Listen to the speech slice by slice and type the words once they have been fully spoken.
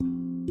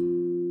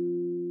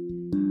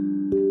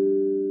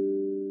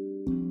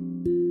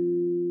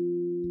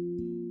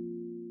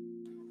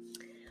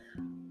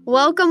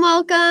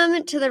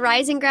Welcome to the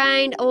Rise and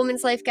Grind, a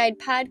Woman's Life Guide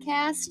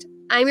podcast.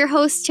 I'm your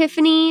host,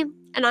 Tiffany,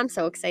 and I'm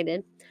so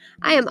excited.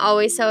 I am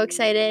always so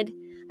excited.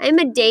 I'm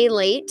a day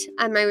late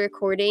on my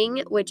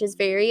recording, which is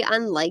very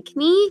unlike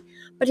me.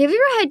 But have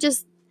you ever had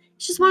it's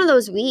just one of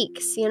those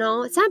weeks,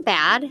 It's not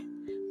bad,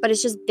 but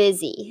it's just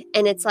busy.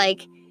 And it's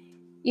like,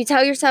 you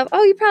tell yourself,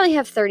 oh, you probably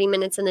have 30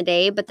 minutes in the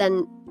day, but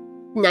then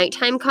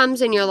nighttime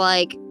comes and you're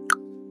like,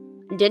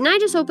 didn't I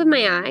just open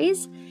my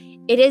eyes?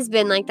 It has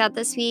been like that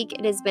this week.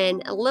 It has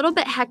been a little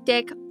bit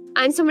hectic.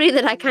 I'm somebody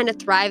that I kind of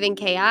thrive in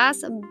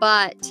chaos,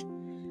 but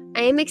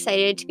I am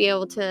excited to be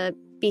able to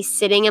be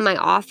sitting in my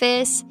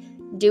office,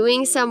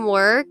 doing some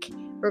work,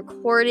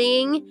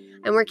 recording.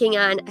 I'm working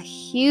on a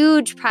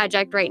huge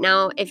project right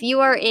now. If you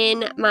are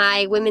in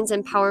my women's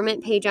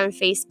empowerment page on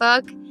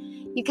Facebook,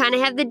 you kind of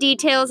have the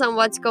details on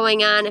what's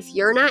going on. If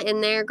you're not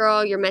in there,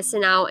 girl, you're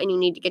missing out and you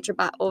need to get your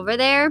butt over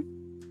there.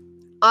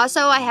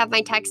 Also, I have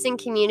my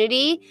texting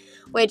community,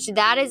 which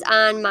that is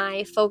on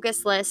my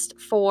focus list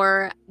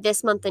for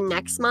this month and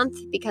next month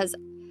because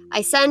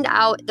I send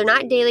out, they're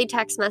not daily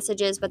text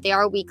messages, but they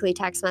are weekly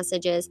text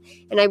messages.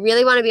 And I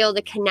really want to be able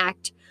to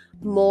connect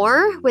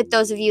more with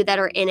those of you that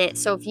are in it.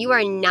 So if you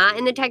are not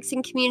in the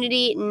texting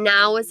community,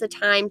 now is the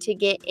time to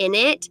get in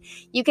it.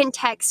 You can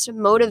text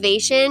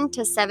motivation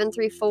to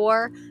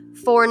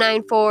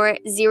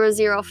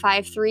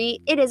 734-494-0053.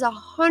 It is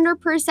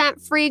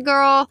 100% free,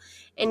 girl.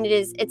 And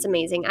it's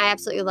amazing. I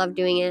absolutely love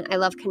doing it. I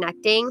love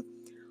connecting.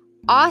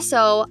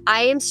 Also,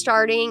 I am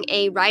starting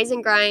a Rise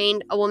and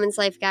Grind, a Woman's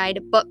Life Guide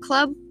book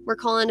club. We're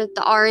calling it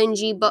the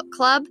RNG Book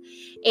Club.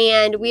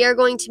 And we are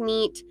going to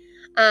meet,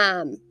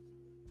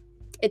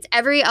 it's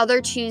every other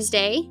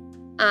Tuesday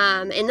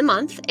in the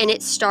month. And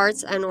it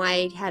starts, I know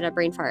I had a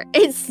brain fart.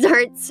 It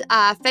starts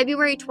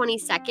February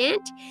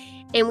 22nd.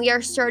 And we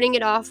are starting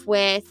it off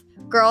with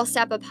Girl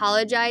Stop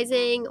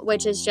Apologizing,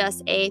 which is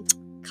just a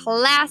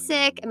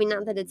classic. I mean,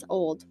 not that it's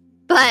old,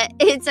 but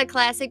it's a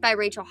classic by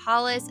Rachel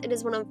Hollis. It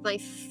is one of my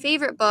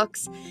favorite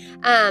books.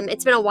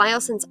 It's been a while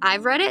since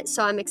I've read it,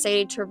 so I'm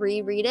excited to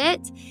reread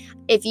it.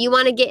 If you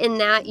want to get in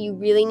that, you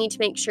really need to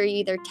make sure you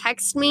either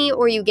text me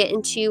or you get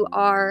into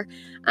our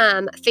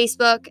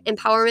Facebook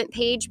empowerment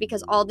page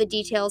because all the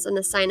details and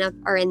the sign up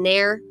are in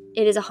there.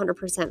 It is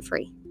 100%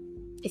 free.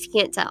 If you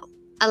can't tell,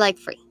 I like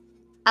free.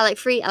 I like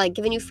free. I like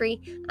giving you free.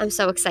 I'm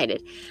so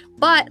excited.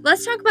 But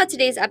let's talk about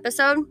today's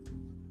episode.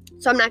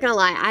 So I'm not going to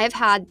lie, I have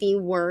had the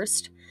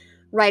worst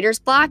writer's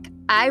block.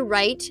 I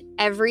write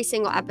every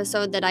single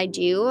episode that I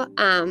do.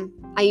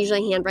 I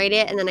usually handwrite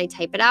it and then I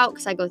type it out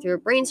because I go through a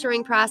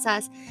brainstorming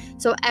process.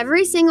 So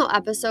every single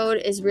episode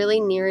is really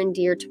near and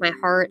dear to my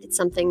heart. It's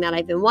something that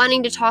I've been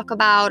wanting to talk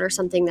about or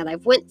something that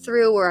I've went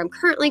through or I'm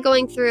currently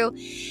going through.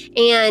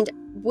 And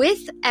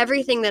with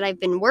everything that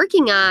I've been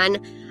working on,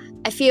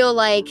 I feel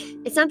like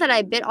it's not that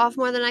I bit off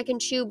more than I can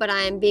chew, but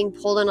I am being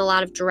pulled in a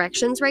lot of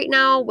directions right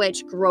now,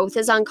 which growth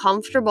is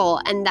uncomfortable,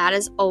 and that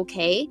is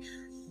okay.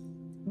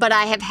 But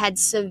I have had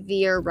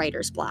severe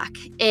writer's block.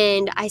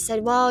 And I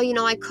said, well,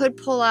 I could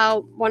pull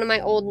out one of my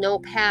old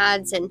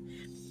notepads and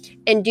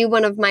do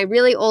one of my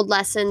really old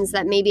lessons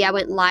that maybe I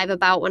went live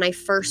about when I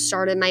first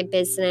started my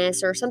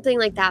business or something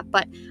like that.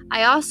 But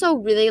I also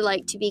really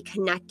like to be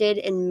connected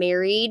and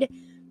married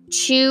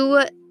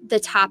to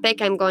the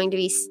topic I'm going to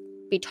be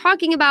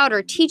talking about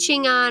or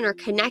teaching on or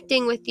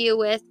connecting with you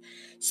with.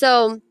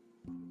 So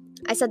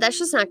I said, that's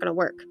just not going to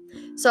work.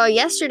 So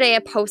yesterday I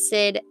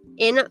posted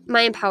in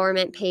my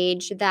empowerment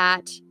page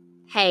that,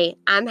 hey,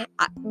 I'm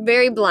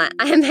very blunt.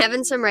 I'm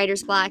having some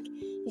writer's block.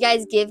 You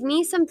guys give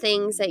me some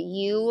things that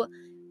you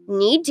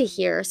need to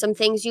hear, some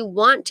things you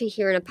want to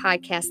hear in a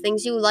podcast,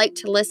 things you like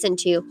to listen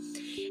to.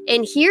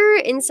 And here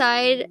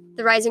inside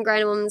the Rise and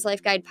Grind, a Woman's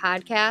Life Guide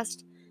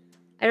podcast,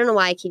 I don't know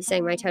why I keep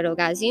saying my title,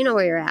 guys. You know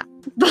where you're at.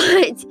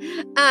 But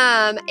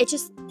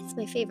it's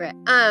my favorite.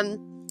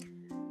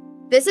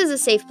 This is a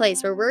safe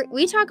place where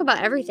we talk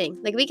about everything.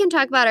 Like we can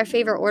talk about our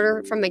favorite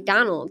order from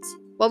McDonald's,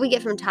 what we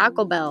get from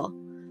Taco Bell,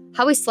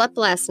 how we slept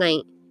last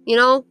night.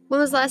 When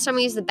was the last time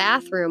we used the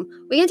bathroom?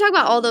 We can talk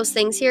about all those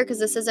things here because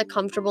this is a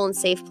comfortable and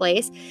safe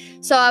place.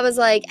 So I was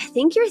like, I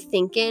think you're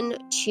thinking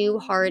too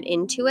hard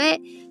into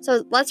it.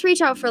 So let's reach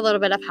out for a little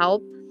bit of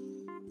help.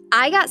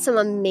 I got some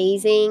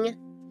amazing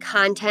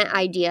content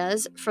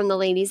ideas from the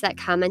ladies that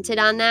commented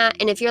on that.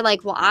 And if you're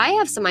like, well, I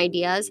have some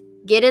ideas,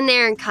 get in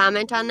there and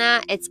comment on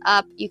that. It's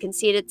up. You can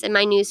see it. It's in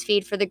my news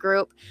feed for the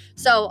group.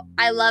 So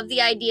I love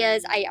the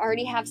ideas. I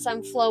already have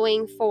some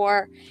flowing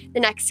for the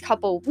next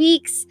couple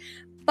weeks.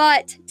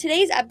 But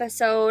today's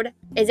episode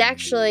is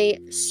actually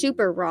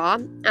super raw.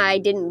 I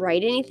didn't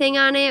write anything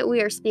on it.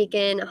 We are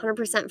speaking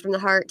 100% from the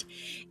heart.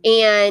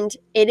 And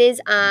it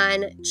is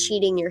on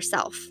cheating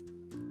yourself,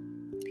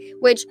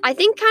 which I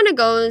think kind of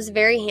goes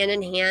very hand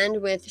in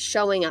hand with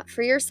showing up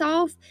for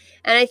yourself.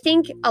 And I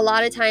think a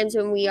lot of times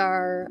when we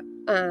are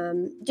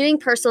doing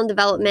personal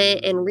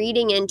development and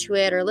reading into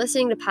it or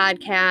listening to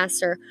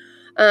podcasts or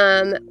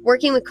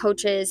working with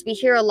coaches, we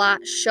hear a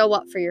lot, show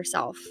up for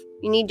yourself.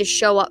 You need to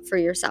show up for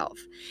yourself.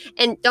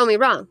 And don't get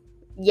me wrong.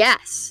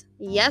 Yes,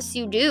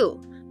 you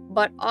do.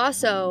 But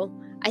also,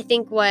 I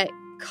think what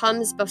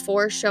comes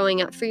before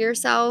showing up for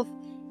yourself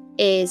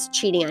is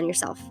cheating on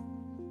yourself.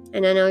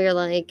 And I know you're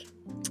like,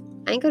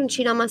 I ain't gonna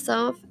cheat on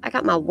myself. I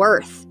got my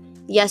worth.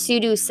 Yes, you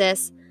do,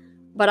 sis.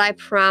 But I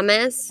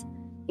promise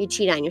you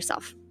cheat on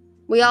yourself.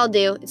 We all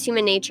do. It's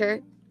human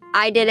nature.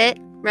 I did it,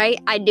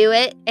 right? I do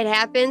it. It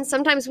happens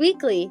sometimes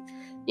weekly.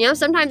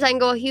 Sometimes I can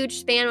go a huge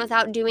span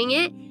without doing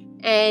it.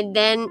 And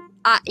then,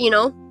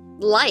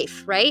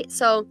 life, right?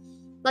 So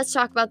let's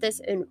talk about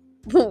this and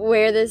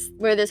where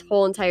this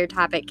whole entire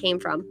topic came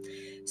from.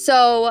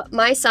 So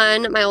my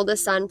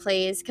oldest son,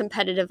 plays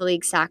competitive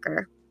league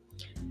soccer.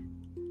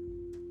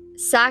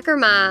 Soccer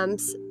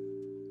moms,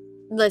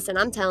 listen,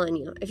 I'm telling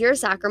you, if you're a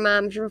soccer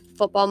mom, if you're a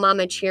football mom,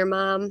 a cheer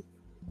mom,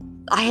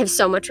 I have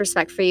so much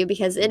respect for you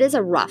because it is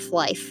a rough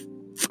life.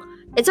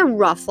 It's a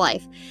rough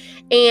life.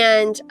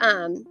 And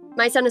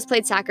my son has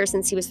played soccer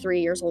since he was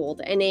 3 years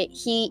old, and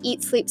he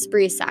eats, sleeps,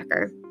 breathes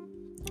soccer.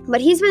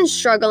 But he's been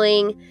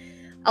struggling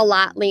a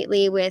lot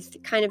lately with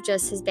kind of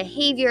just his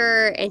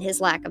behavior and his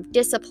lack of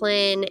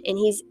discipline. And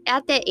he's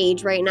at that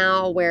age right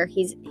now where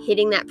he's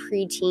hitting that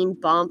preteen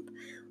bump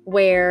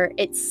where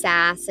it's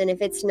sass. And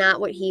if it's not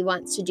what he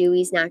wants to do,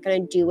 he's not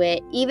going to do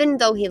it. Even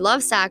though he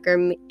loves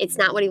soccer, it's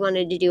not what he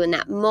wanted to do in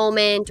that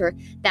moment or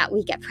that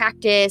week at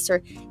practice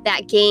or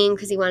that game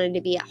because he wanted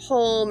to be at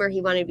home or he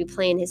wanted to be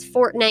playing his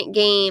Fortnite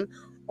game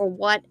or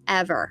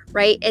whatever,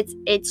 right?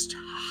 It's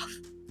tough.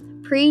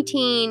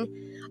 Preteen,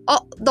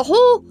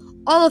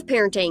 all of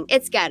parenting,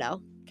 it's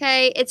ghetto,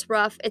 okay? It's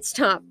rough, it's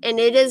tough, and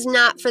it is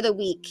not for the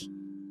weak.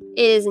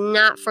 It is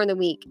not for the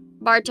weak.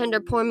 Bartender,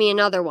 pour me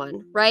another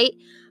one, right?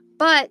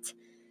 But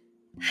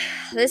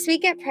this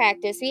week at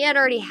practice, we had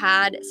already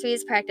had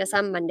Sweet's practice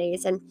on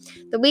Mondays, and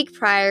the week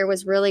prior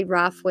was really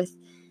rough with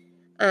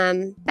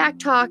back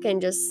talk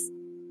and just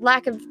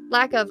lack of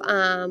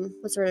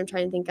what's the word I'm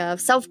trying to think of,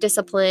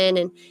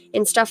 self-discipline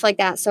and stuff like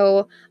that.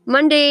 So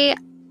Monday,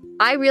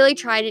 I really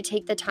try to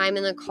take the time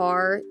in the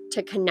car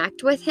to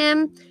connect with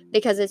him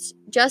because it's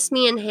just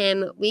me and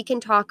him. We can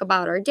talk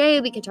about our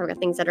day. We can talk about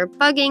things that are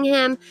bugging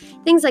him,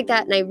 things like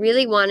that. And I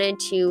really wanted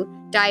to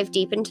dive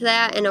deep into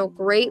that. And a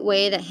great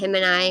way that him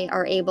and I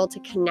are able to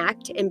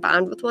connect and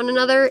bond with one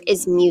another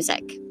is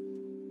music.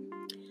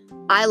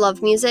 I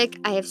love music.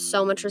 I have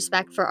so much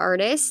respect for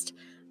artists.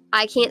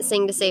 I can't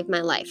sing to save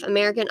my life.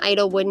 American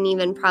Idol wouldn't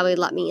even probably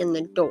let me in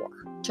the door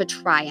to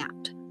try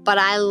out. But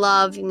I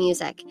love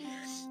music.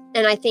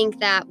 And I think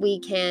that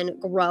we can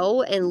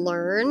grow and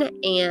learn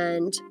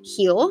and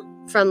heal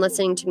from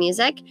listening to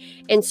music.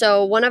 And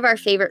so one of our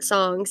favorite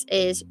songs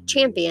is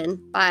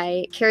Champion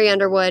by Carrie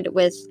Underwood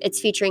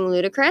it's featuring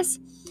Ludacris.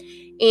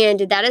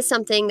 And that is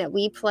something that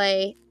we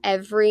play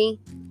every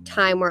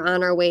time we're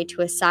on our way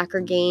to a soccer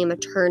game, a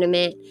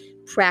tournament,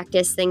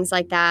 practice, things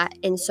like that.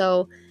 And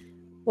so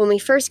when we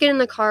first get in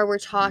the car, we're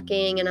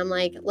talking and I'm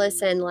like,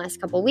 listen, the last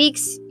couple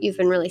weeks, you've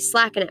been really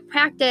slacking at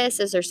practice.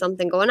 Is there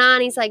something going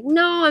on? He's like,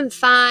 no, I'm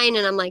fine.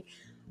 And I'm like,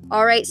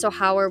 all right, so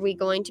how are we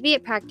going to be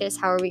at practice?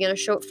 How are we going to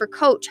show up for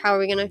coach? How are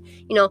we going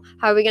to,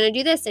 how are we going to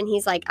do this? And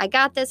he's like, I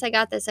got this.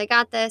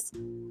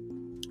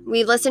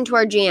 We listened to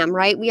our jam,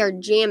 right? We are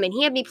jamming.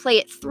 He had me play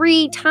it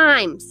 3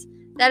 times.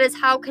 That is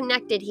how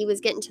connected he was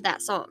getting to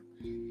that song.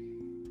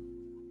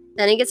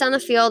 Then he gets on the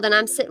field and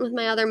I'm sitting with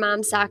my other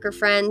mom soccer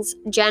friends.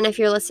 Jen, if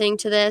you're listening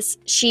to this,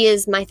 she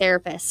is my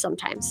therapist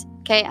sometimes.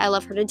 Okay, I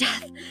love her to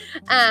death.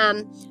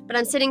 But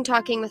I'm sitting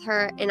talking with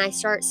her and I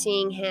start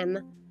seeing him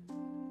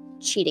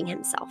cheating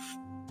himself.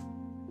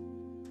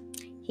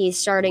 He's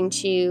starting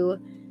to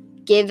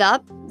give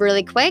up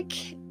really quick.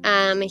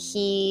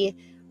 He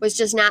was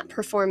just not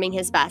performing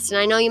his best. And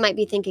I know you might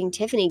be thinking,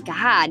 Tiffany,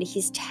 God,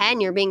 he's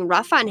 10. You're being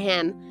rough on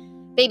him.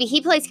 Baby,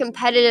 he plays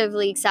competitive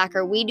league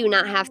soccer. We do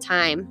not have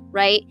time,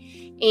 right?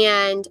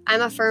 And I'm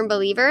a firm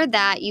believer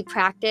that you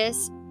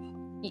practice,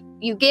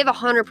 you give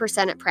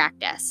 100% at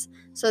practice.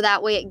 So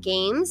that way at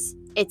games,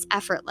 it's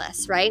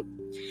effortless, right?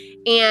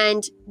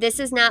 And this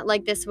is not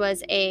like this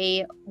was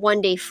a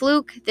one-day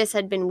fluke. This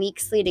had been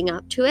weeks leading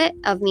up to it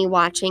of me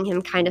watching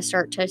him kind of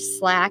start to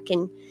slack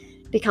and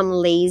become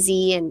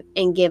lazy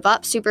and give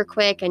up super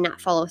quick and not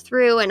follow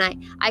through. And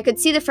I could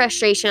see the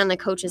frustration on the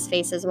coach's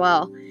face as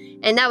well.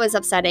 And that was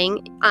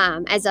upsetting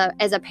as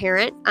a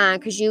parent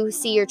because you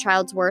see your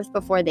child's worth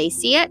before they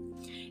see it.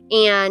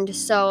 And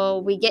so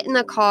we get in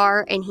the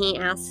car and he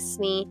asks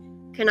me,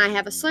 can I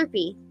have a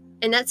Slurpee?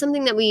 And that's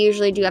something that we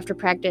usually do after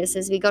practice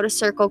is we go to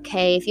Circle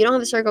K. If you don't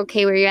have a Circle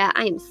K where you're at,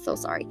 I am so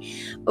sorry.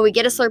 But we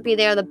get a Slurpee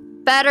there, the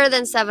better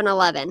than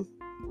 7-Eleven.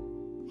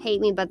 Hate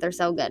me, but they're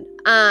so good.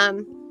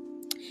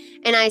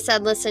 And I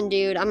said, listen,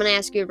 dude, I'm going to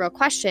ask you a real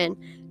question.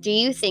 Do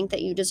you think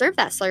that you deserve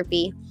that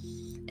Slurpee?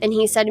 And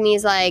he said to me,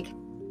 he's like,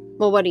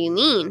 well, what do you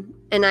mean?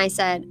 And I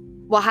said,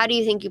 well, how do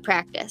you think you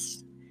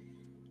practiced?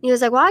 And he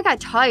was like, well, I got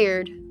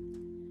tired.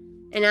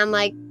 And I'm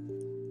like,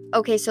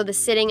 okay, so the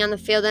sitting on the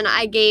field. And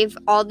I gave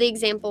all the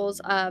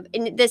examples of,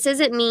 and this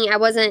isn't me, I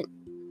wasn't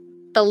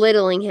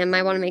belittling him.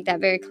 I want to make that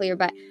very clear.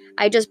 But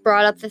I just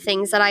brought up the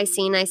things that I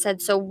seen. I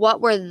said, so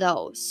what were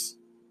those?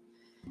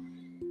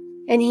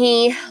 And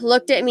he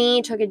looked at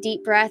me, took a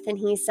deep breath, and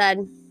he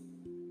said,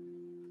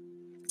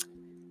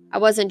 I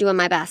wasn't doing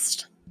my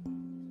best.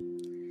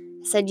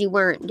 I said, you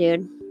weren't,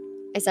 dude.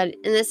 I said,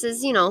 and this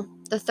is,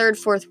 the third,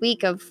 fourth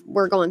week of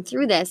we're going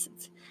through this.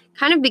 It's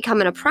kind of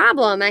becoming a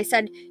problem. I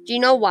said, do you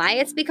know why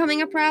it's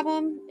becoming a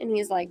problem? And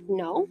he's like,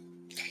 no.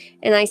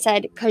 And I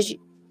said, because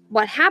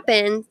what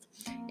happened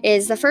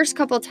is the first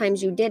couple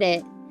times you did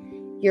it,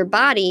 your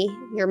body,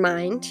 your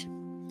mind,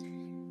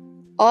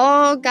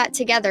 all got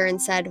together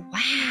and said,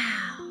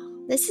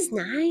 wow, this is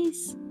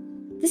nice.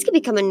 This could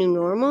become a new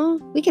normal.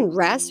 We can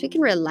rest, we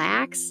can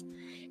relax.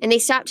 And they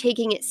stopped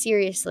taking it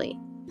seriously.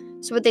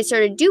 So what they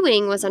started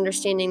doing was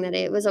understanding that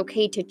it was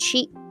okay to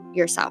cheat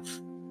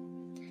yourself.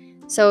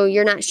 So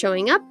you're not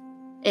showing up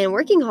and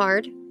working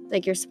hard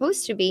like you're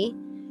supposed to be,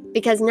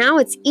 because now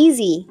it's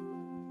easy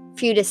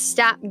for you to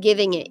stop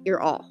giving it your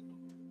all.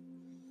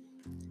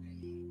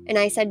 And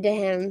I said to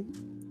him,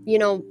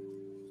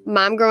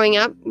 Mom growing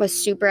up was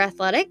super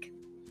athletic,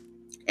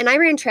 and I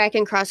ran track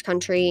and cross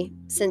country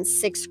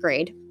since 6th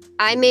grade.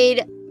 I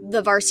made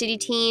the varsity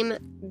team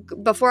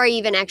before I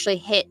even actually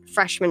hit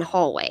freshman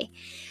hallway.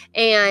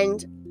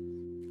 And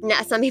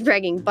that's not me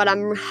bragging, but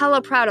I'm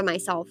hella proud of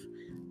myself.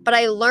 But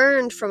I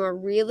learned from a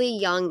really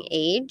young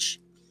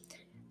age.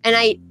 And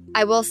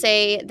I will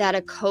say that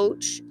a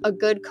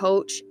good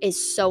coach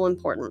is so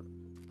important.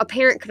 A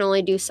parent can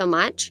only do so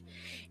much.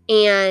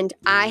 And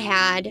I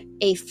had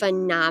a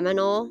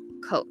phenomenal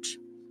coach.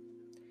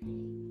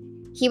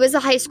 He was a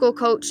high school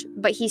coach,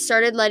 but he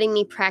started letting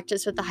me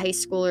practice with the high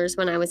schoolers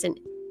when I was in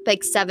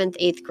 7th,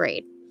 8th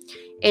grade.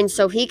 And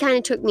so he kind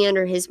of took me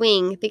under his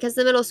wing, because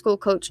the middle school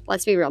coach,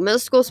 let's be real, middle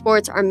school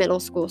sports are middle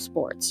school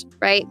sports,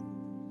 right?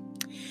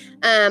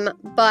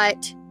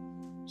 But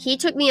he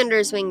took me under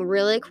his wing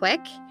really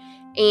quick.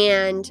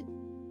 And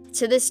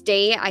to this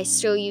day, I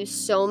still use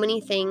so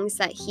many things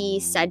that he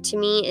said to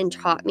me and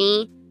taught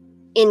me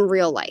in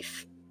real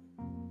life.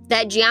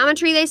 That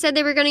geometry they said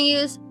they were going to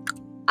use,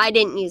 I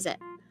didn't use it.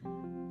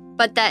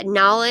 But that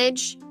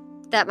knowledge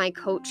that my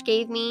coach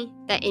gave me,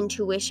 that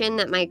intuition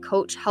that my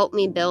coach helped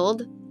me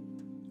build,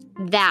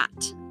 that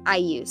I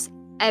use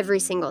every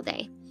single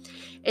day.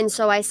 And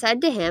so I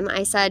said to him,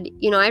 I said,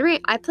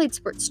 I played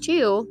sports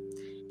too.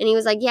 And he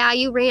was like, yeah,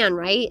 you ran,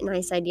 right? And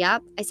I said,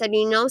 yep. I said,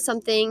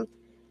 something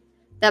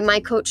that my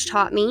coach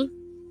taught me?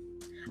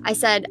 I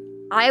said,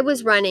 I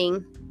was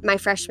running my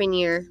freshman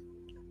year,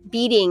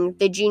 beating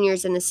the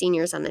juniors and the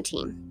seniors on the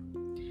team.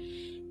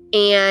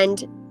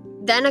 And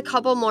then a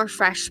couple more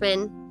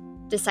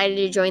freshmen decided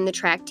to join the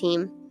track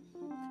team.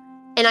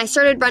 And I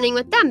started running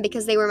with them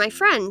because they were my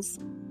friends.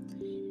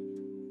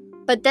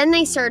 But then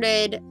they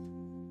started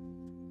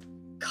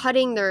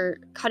cutting their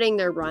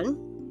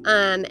run.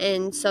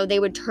 And so they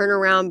would turn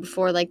around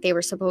before they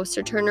were supposed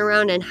to turn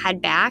around and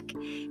head back.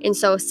 And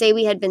so say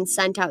we had been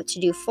sent out to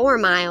do 4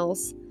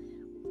 miles,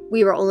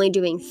 we were only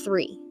doing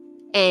 3.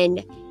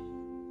 And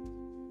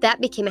that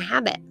became a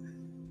habit.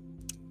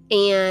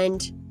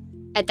 And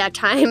at that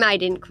time, I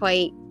didn't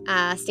quite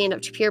stand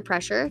up to peer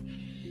pressure.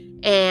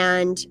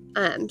 And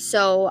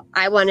so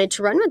I wanted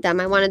to run with them.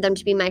 I wanted them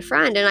to be my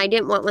friend. And I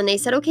didn't want when they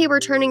said, okay,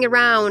 we're turning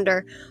around,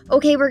 or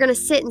okay, we're going to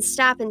sit and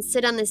stop and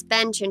sit on this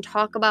bench and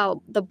talk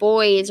about the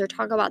boys or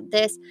talk about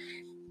this.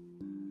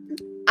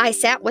 I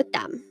sat with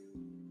them.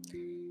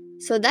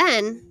 So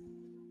then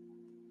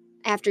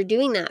after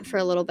doing that for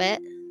a little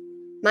bit,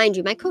 mind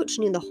you, my coach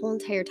knew the whole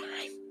entire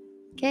time.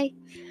 Okay.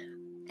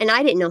 And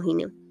I didn't know he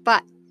knew.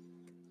 But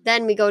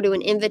then we go to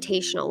an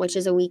invitational, which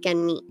is a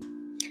weekend meet.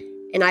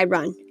 And I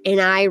run. And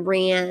I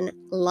ran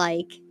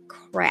like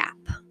crap.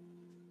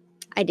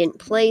 I didn't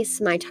place.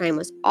 My time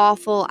was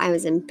awful. I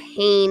was in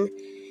pain.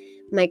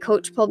 My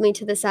coach pulled me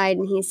to the side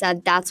and he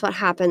said, that's what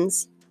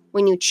happens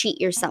when you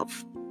cheat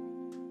yourself.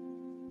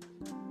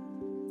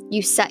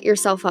 You set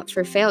yourself up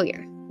for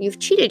failure. You've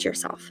cheated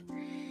yourself.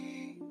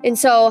 And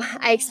so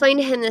I explained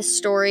to him this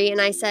story and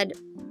I said,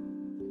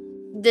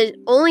 the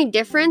only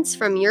difference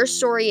from your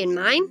story and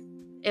mine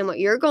and what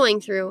you're going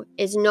through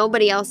is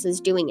nobody else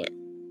is doing it.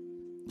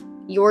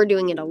 You're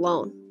doing it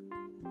alone,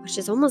 which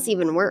is almost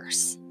even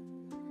worse.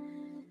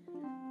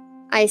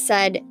 I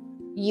said,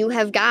 you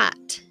have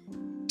got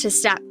to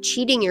stop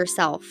cheating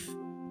yourself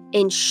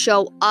and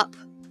show up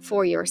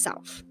for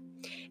yourself.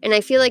 And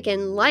I feel like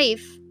in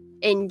life,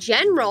 in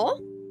general,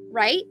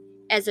 right,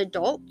 as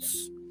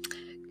adults,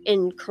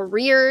 in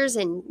careers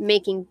and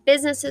making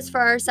businesses for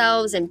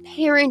ourselves and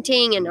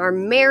parenting and our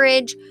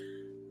marriage,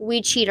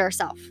 we cheat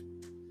ourselves.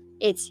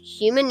 It's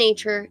human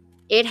nature.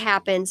 It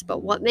happens.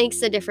 But what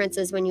makes the difference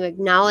is when you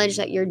acknowledge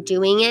that you're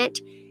doing it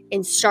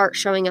and start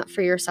showing up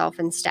for yourself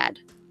instead.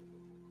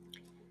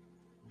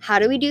 How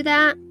do we do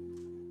that?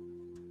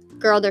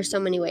 Girl, there's so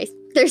many ways.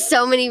 There's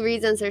so many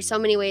reasons. There's so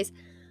many ways.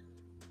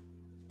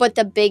 But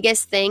the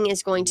biggest thing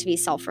is going to be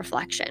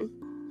self-reflection.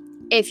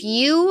 If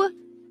you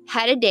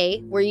had a day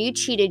where you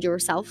cheated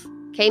yourself,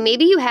 okay, let me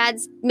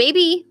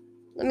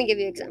give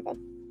you an example.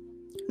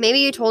 Maybe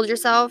you told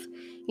yourself,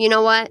 you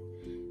know what?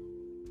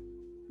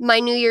 My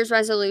New Year's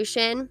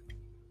resolution,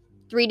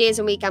 3 days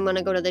a week, I'm going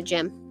to go to the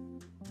gym.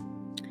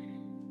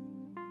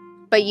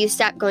 But you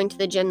stopped going to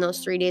the gym those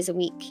 3 days a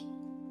week.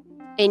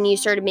 And you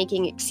started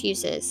making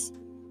excuses.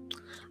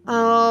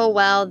 oh,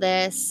 well,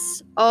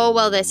 this. Oh,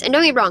 well, this. And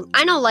don't get me wrong,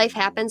 I know life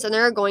happens and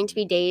there are going to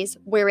be days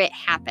where it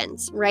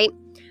happens, right?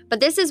 But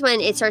this is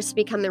when it starts to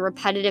become a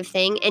repetitive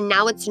thing, and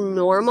now it's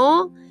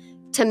normal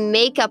to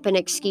make up an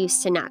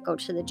excuse to not go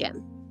to the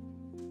gym.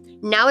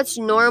 Now it's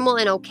normal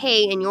and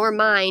okay in your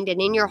mind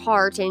and in your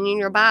heart and in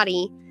your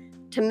body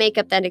to make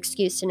up that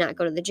excuse to not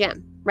go to the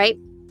gym, right?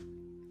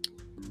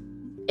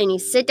 And you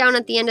sit down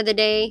at the end of the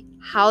day,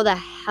 how the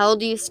hell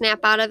do you snap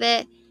out of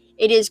it?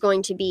 It is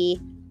going to be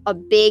a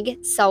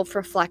big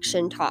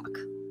self-reflection talk.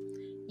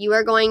 You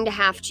are going to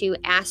have to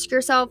ask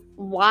yourself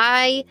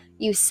why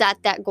you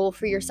set that goal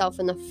for yourself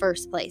in the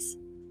first place.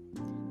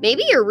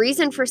 Maybe your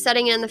reason for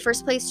setting it in the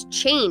first place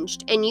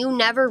changed and you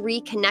never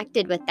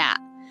reconnected with that,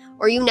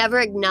 or you never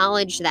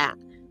acknowledged that,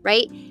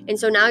 right? And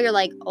so now you're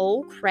like,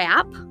 oh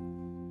crap,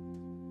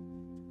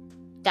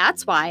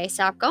 that's why I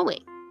stopped going.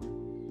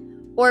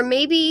 Or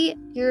maybe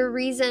your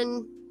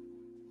reason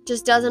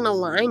just doesn't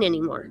align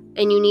anymore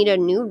and you need a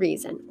new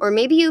reason. Or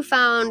maybe you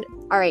found,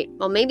 all right,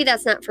 well, maybe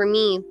that's not for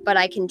me, but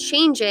I can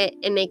change it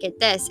and make it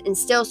this and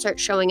still start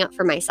showing up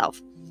for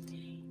myself.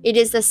 It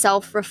is the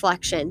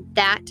self-reflection.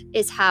 That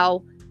is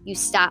how you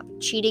stop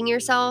cheating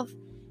yourself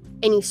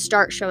and you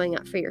start showing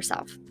up for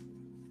yourself.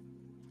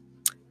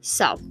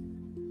 So,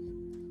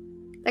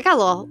 I got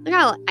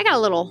a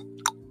little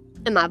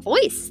in my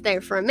voice there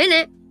for a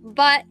minute,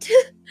 but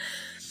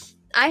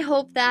I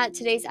hope that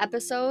today's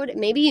episode,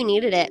 maybe you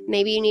needed it.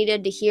 Maybe you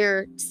needed to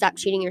hear, stop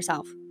cheating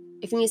yourself.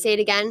 If you need to say it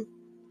again,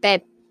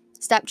 babe,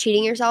 stop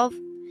cheating yourself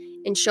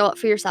and show up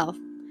for yourself,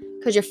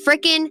 because you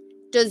freaking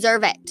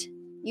deserve it.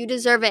 You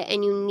deserve it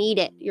and you need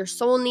it. Your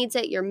soul needs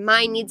it. Your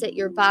mind needs it.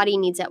 Your body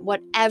needs it.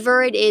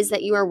 Whatever it is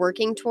that you are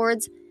working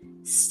towards,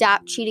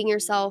 stop cheating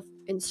yourself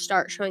and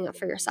start showing up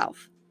for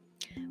yourself.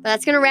 But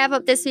that's going to wrap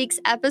up this week's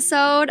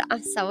episode.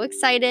 I'm so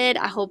excited.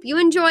 I hope you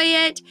enjoy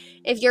it.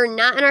 If you're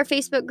not in our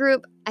Facebook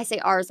group, I say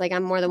ours like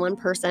I'm more than one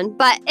person,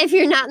 but if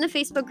you're not in the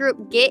Facebook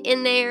group, get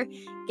in there,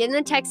 get in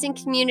the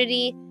texting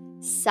community,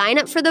 sign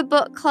up for the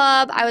book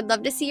club. I would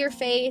love to see your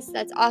face.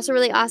 That's also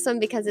really awesome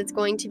because it's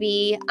going to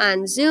be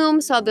on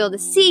Zoom, so I'll be able to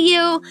see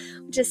you,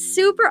 which is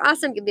super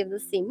awesome. You'll be able to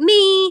see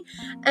me.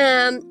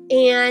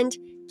 And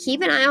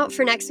keep an eye out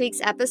for next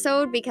week's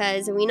episode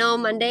because we know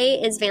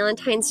Monday is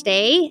Valentine's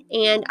Day,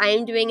 and I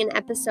am doing an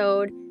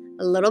episode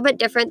a little bit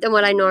different than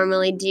what I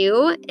normally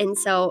do, and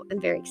so I'm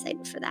very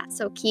excited for that.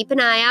 So keep an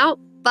eye out,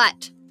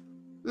 but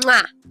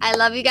I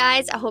love you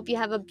guys. I hope you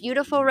have a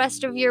beautiful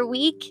rest of your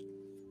week,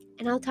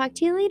 and I'll talk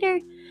to you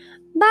later.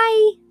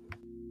 Bye.